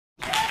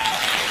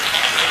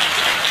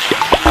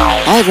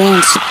Hi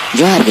friends,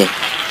 Johar ge.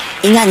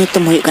 Inya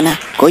nyutum huyuk kana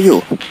KUYU.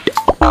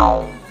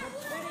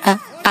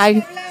 Ai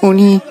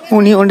uni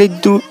onde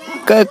du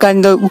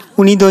kanda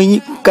uni doi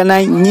kana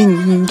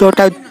nyin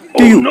dota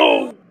TUYU.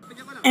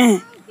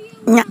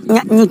 Nya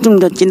nyutum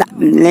do cina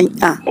lei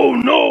ah. Oh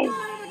no!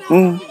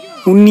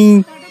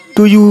 Uni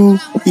TUYU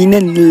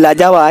inen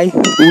lajawai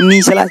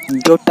uni salah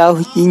dota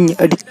in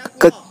adi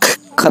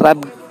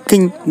kerab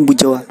king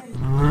bujawa.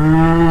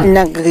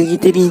 Nak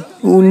gitu ni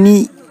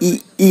uni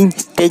in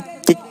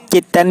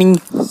cetaning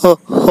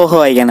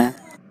hoy kana.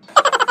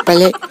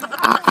 Pale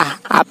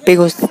ape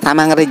ko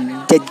samang re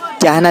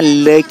jahana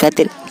le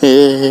kater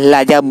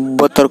laja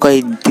botor ko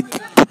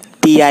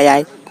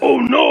tiayai. Oh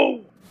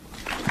no!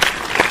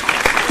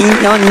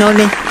 No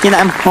ne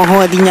kina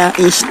ho dinya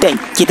iste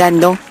kita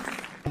dong.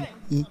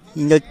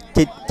 Indo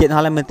cet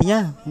hala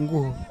matinya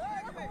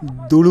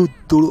dulu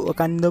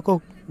akan doko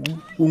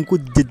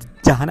ungku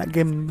jahana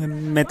ke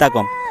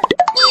metakom.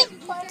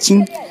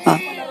 Cing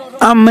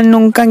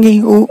menungkang ge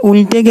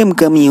ulte game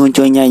kami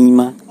honconya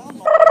ima.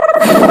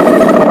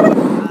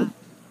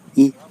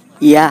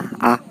 Iya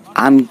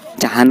am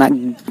jahana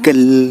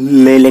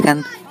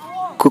gelelekan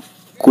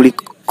kulik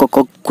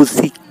koko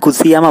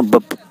kusi ama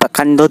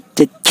pakando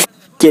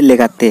cele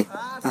kate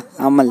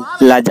amal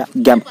laja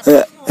gam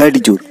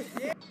adijur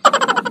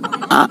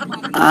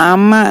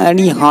ama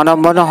ari horo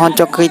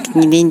honchok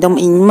ini dom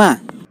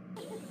inma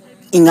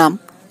ingam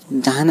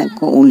jahana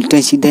ko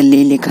ulte sida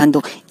lelekan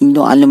do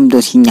indo alam do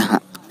sinya.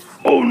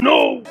 Oh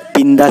no!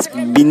 Bindas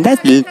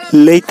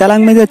lei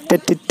talang me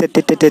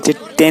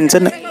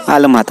tension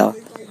alam hata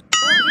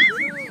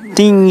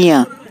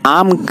tingnya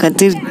am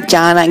katir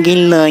jana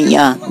gila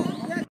ya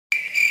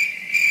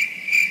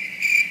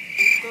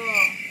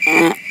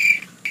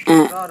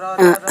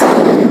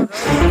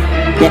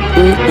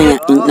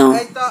no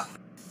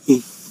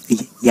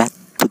ya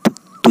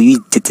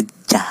TUYU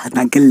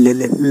jana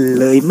gila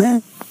ma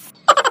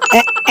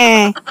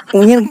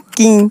unyel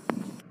king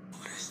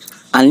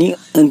ali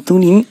untuk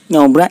ni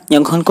nyobrak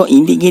yang kon ko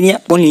indi gini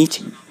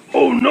polis.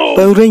 Oh no!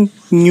 Peuring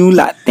new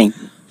lateng.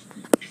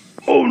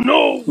 Oh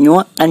no!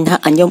 Nyo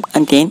anha anjom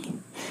anten.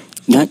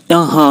 Ya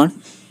hon.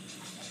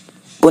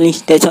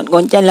 Polis station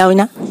kon chalau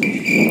na.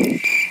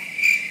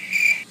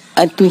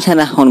 Atu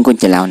sana hon kon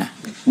chalau na.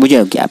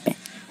 Bujau ki ape.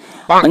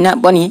 Mana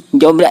poni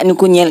jobrak nu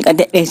kunyel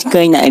kate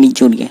reskai na ari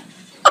cur ke.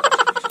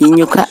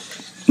 Inyo kak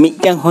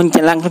mitang hon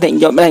chalang kate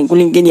jobrak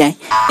kuling ke dia.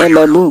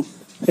 Babu.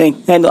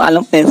 Do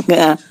alam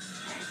reskai.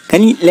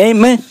 Kani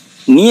leme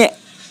ni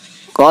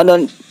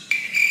kodon.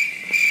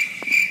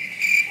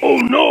 Oh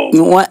no!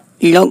 Nyua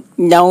lok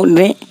dau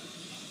re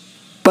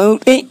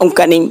pute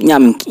ungkaning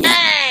nyam ki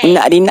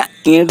nak dina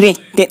ire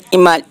tet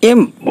imal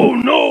em. Oh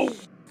no!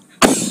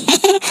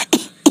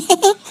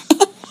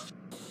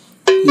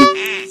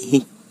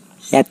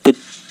 Ya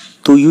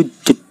TUYU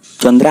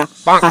Chandra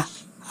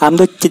am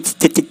do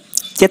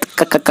cet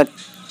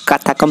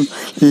kata kam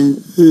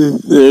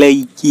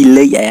lei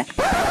ya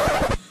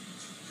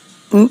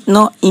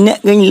no ina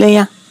gani lei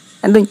ya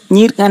ado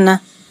nyir kana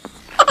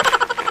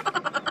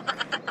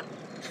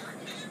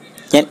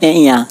cet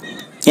ya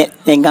cet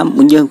engam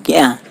munjung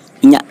kia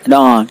nya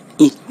don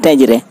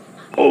istajre.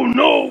 Oh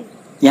no!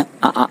 Ya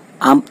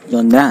am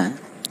Chandra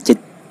cet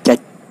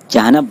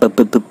jana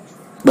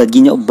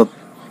baginya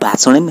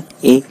basone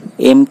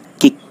em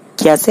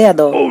क्या से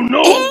दो Oh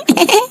no!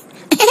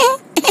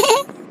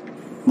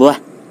 buah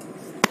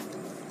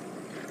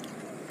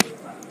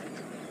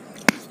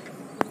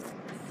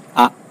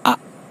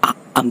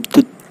am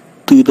tu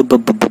do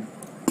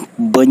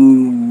ban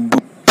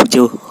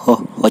bujo ho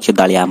cho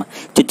daliama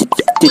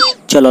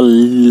chalo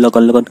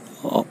logon